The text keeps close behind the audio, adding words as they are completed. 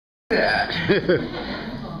that.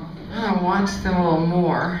 I watched them a little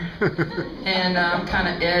more, and I'm kind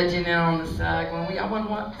of edging in on the side, going, "I want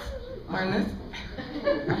to learn this,"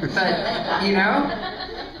 but you know,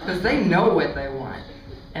 because they know what they want,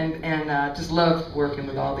 and just love working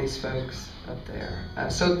with all these folks up there.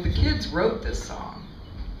 So the kids wrote this song,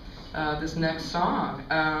 this next song.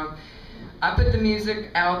 I put the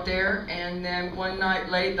music out there, and then one night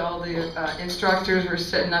late, all the instructors were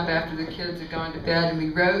sitting up after the kids had gone to bed, and we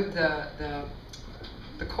wrote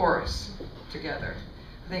the chorus together.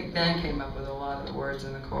 I think Ben came up with a lot of the words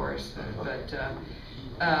in the chorus, but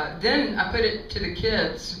then I put it to the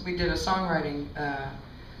kids. We did a songwriting,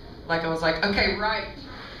 like I was like, okay, write.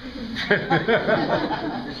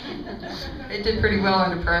 It did pretty well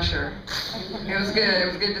under pressure. It was good. It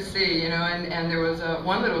was good to see, you know. And there was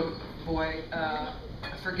one little boy, I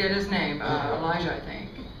forget his name, Elijah, I think.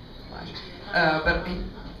 Elijah. But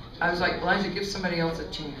I was like, Elijah, give somebody else a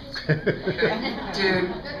chance.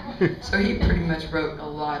 Dude. So he pretty much wrote a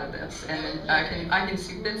lot of this, and I can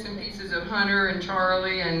see bits and pieces of Hunter and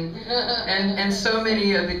Charlie and so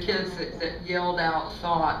many of the kids that yelled out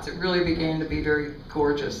thoughts. It really began to be very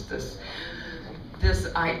gorgeous, this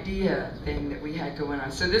idea thing that we had going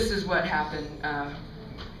on. So this is what happened.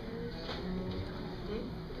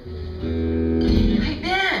 Hey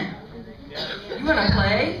Ben, you want to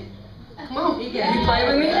play? Come on, you play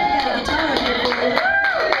with me? I got a guitar here for you.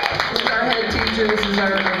 This is our head teacher. This is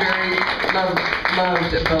our very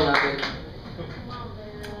loved, beloved.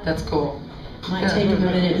 That's cool. Might take him a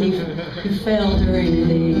minute. He fell during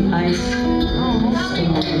the ice storm.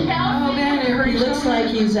 Oh man, it hurt. He looks like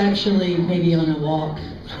he's actually maybe on a walk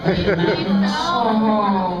up the mountains. He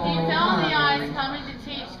fell on the ice coming to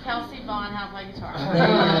teach Kelsey Bond how to play guitar. There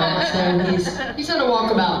you go. So he's on a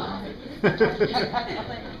walkabout.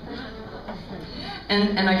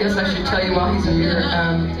 And I guess I should tell you while he's here,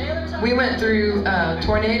 we went through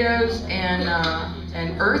tornadoes and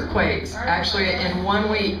earthquakes actually in 1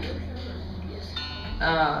 week.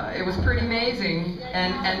 It was pretty amazing,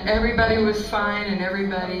 and everybody was fine, and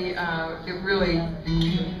everybody, it really,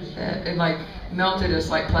 it like melted us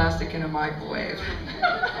like plastic in a microwave.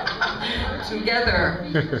 Together,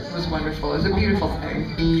 it was wonderful. It was a beautiful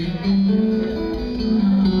thing.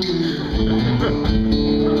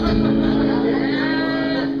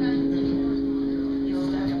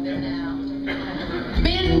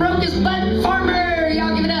 Ben broke his butt, farmer!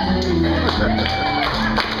 Y'all give it up!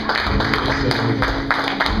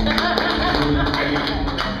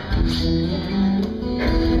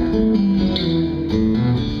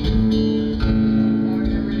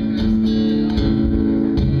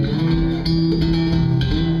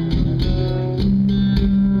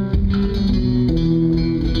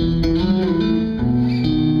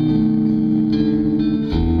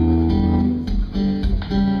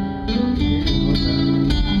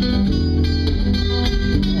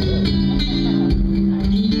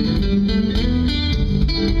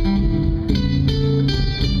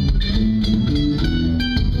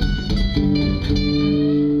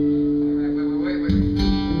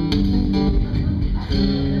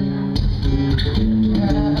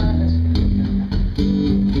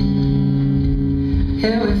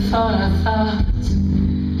 Yeah, we thought our thoughts,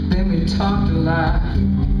 then we talked a lot.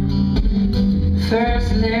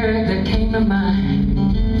 First lyric that came to mind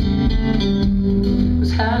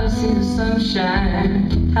was how to see the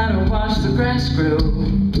sunshine, how to watch the grass grow,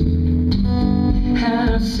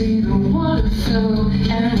 how to see the water flow,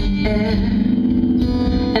 and the air,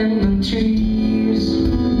 and the trees.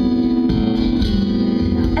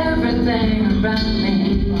 Everything around me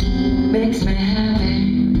makes me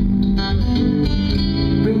happy,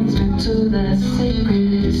 brings me to that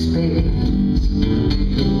sacred space.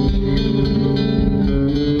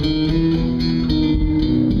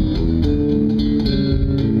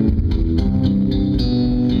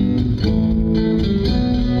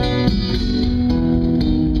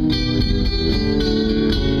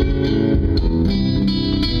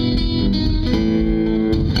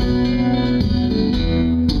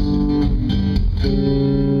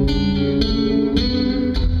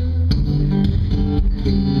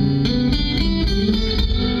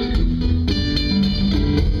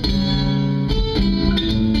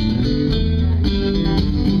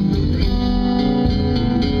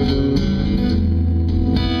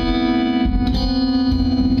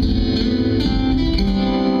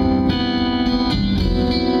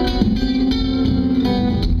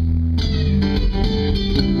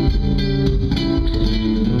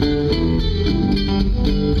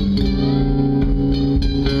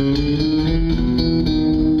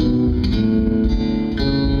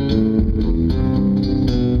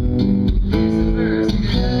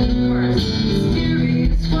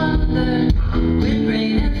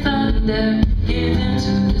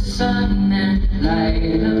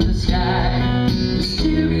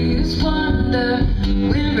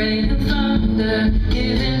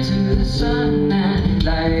 to the sun and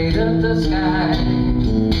light up the sky.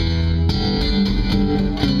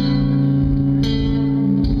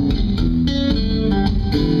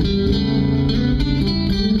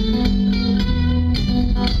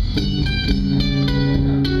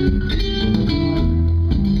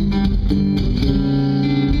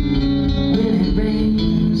 When it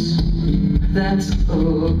rains, that's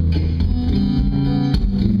okay.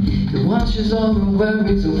 It washes all the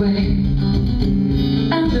worries away.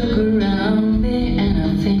 I look around me and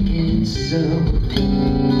I think it's so.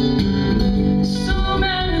 So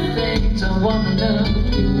many things I wanna know.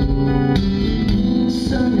 The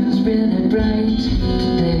sun is really bright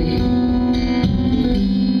today.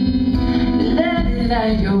 Let it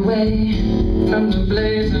light your way from the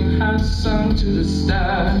blazing hot sun to the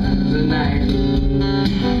stars at night.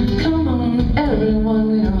 Come on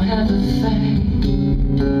everyone, we don't have to fight.